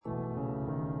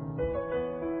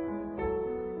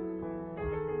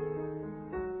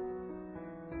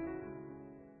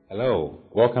Hello,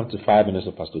 welcome to 5 Minutes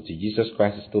of Pastor T. Jesus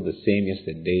Christ is still the same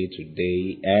yesterday,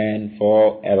 today, and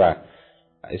forever.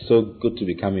 It's so good to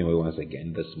be coming away once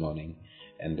again this morning,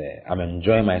 and I'm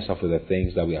enjoying myself with the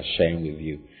things that we are sharing with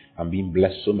you. I'm being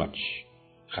blessed so much.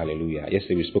 Hallelujah.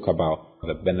 Yesterday we spoke about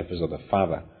the benefits of the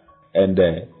Father, and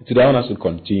today I want us to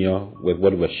continue with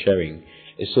what we're sharing.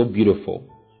 It's so beautiful.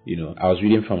 I was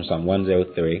reading from Psalm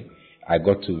 103. I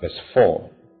got to verse 4.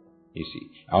 You see,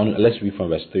 let's read from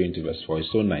verse 3 into verse 4.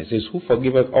 It's so nice. It says, "Who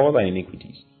forgiveth all thy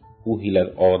iniquities? Who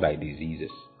healeth all thy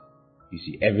diseases?" You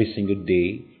see, every single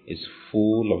day is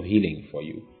full of healing for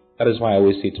you. That is why I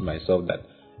always say to myself that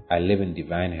I live in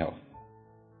divine health.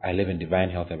 I live in divine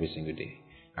health every single day.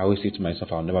 I always say to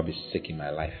myself, I'll never be sick in my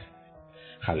life.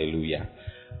 Hallelujah.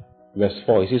 Verse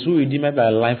 4, it says, "Who redeemeth thy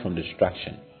life from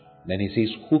destruction?" Then he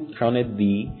says, "Who crowned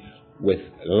thee with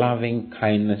loving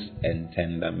kindness and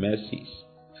tender mercies?"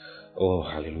 Oh,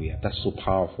 hallelujah. That's so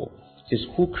powerful. It says,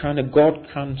 "Who crowned?" God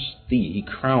crowns thee. He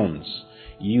crowns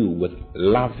you with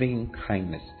loving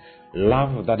kindness.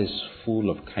 Love that is full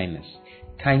of kindness.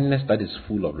 Kindness that is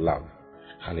full of love.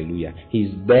 Hallelujah. He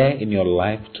is there in your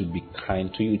life to be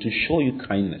kind to you, to show you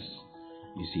kindness.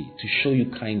 You see, to show you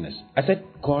kindness. I said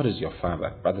God is your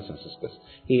Father, brothers and sisters.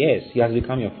 He is. He has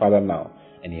become your Father now.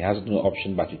 And He has no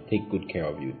option but to take good care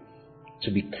of you,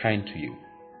 to be kind to you,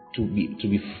 to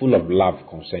be full of love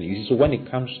concerning you. So when it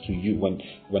comes to you,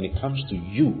 when it comes to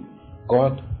you,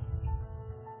 God,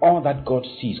 all that God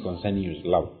sees concerning you is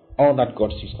love. All that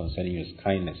God sees concerning you is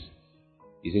kindness.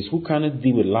 He says, "Who crowned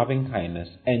thee with loving kindness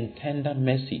and tender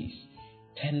mercies?"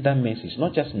 Tender mercies,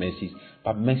 not just mercies,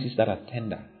 but mercies that are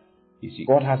tender. You see,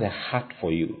 God has a heart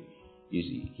for you. You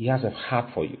see, He has a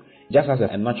heart for you. Just as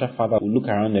a natural father will look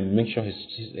around and make sure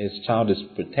his child is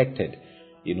protected.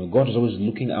 God is always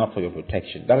looking out for your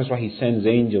protection. That is why He sends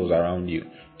angels around you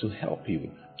to help you,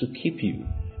 to keep you.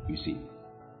 You see,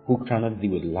 "Who crowned thee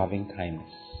with loving kindness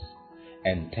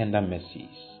and tender mercies."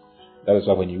 That is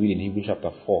why when you read in Hebrews chapter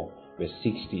 4, verse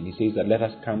 16, he says that let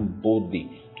us come boldly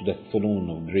to the throne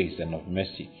of grace and of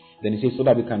mercy. Then he says, so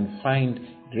that we can find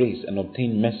grace and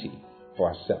obtain mercy for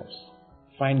ourselves.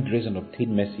 Find grace and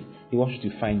obtain mercy. He wants you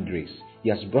to find grace. He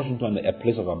has brought you into a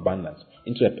place of abundance,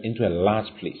 into a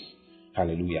large place.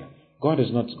 Hallelujah. God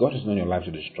is not in your life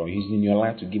to destroy. He's in your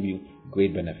life to give you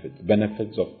great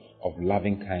benefits of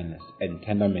loving kindness and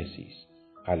tender mercies.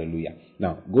 Hallelujah.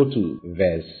 Now, go to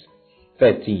verse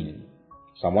 13.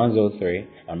 Psalm 103,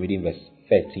 I'm reading verse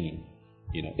 13.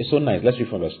 It's so nice. Let's read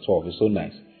from verse 12. It's so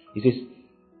nice. It says,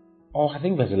 I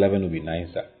think verse 11 will be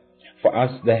nicer. "For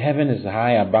as the heaven is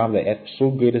high above the earth,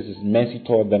 so great is His mercy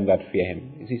toward them that fear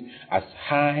Him." It says, as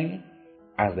high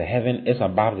as the heaven is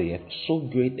above the earth, so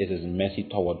great is His mercy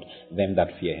toward them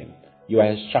that fear Him. You are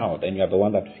His child, and you are the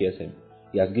one that fears Him.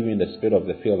 He has given you the spirit of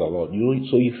the fear of the Lord.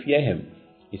 So you fear Him.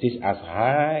 He says, as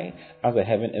high as the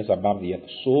heaven is above the earth,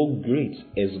 so great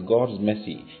is God's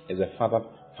mercy, is the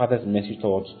Father's mercy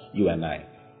towards you and I.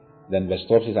 Then verse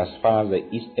 12 says, as far as the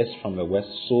east is from the west,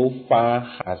 so far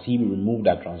has He removed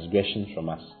our transgressions from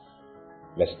us.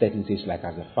 Verse 13 says, like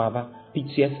as the Father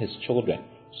pitieth His children,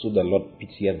 so the Lord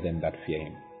pitieth them that fear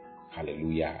Him.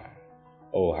 Hallelujah.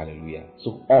 Oh, hallelujah.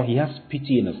 So He has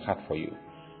pity in His heart for you.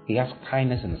 He has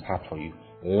kindness in His heart for you.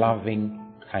 Loving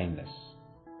kindness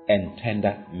and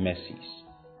tender mercies.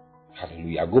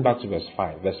 Hallelujah. Go back to verse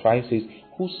 5. Verse 5 says,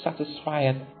 "Who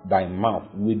satisfieth thy mouth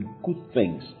with good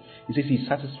things?" He says He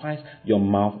satisfies your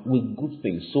mouth with good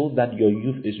things, so that your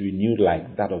youth is renewed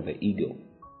like that of the eagle.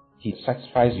 He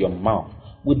satisfies your mouth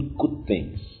with good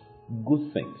things,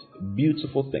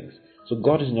 beautiful things. So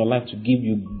God is in your life to give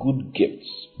you good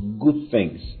gifts, good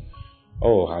things.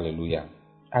 Oh, hallelujah.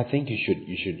 I think you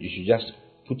should just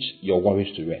put your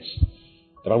worries to rest.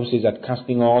 The Bible says that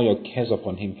casting all your cares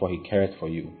upon Him, for He careth for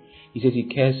you. He says He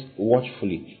cares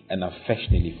watchfully and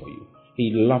affectionately for you.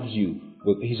 He loves you.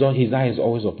 His eye is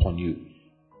always upon you.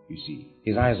 You see,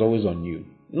 His eye is always on you.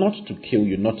 Not to kill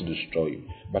you, not to destroy you,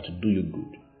 but to do you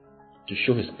good. To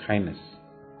show His kindness.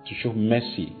 To show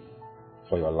mercy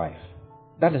for your life.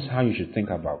 That is how you should think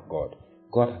about God.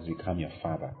 God has become your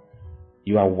Father.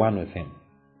 You are one with Him.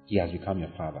 He has become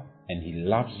your Father. And He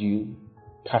loves you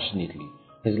passionately.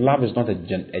 His love is not a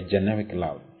generic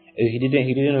love. He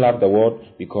didn't love the world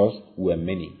because we were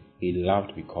many. He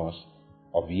loved because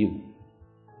of you.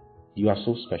 You are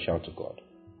so special to God.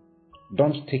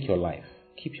 Don't take your life.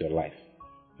 Keep your life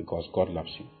because God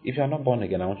loves you. If you are not born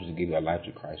again, I want you to give your life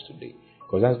to Christ today,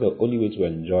 because that's the only way to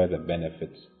enjoy the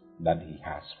benefits that He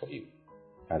has for you.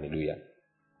 Hallelujah.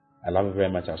 I love you very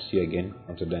much. I'll see you again.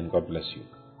 Until then, God bless you.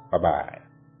 Bye-bye.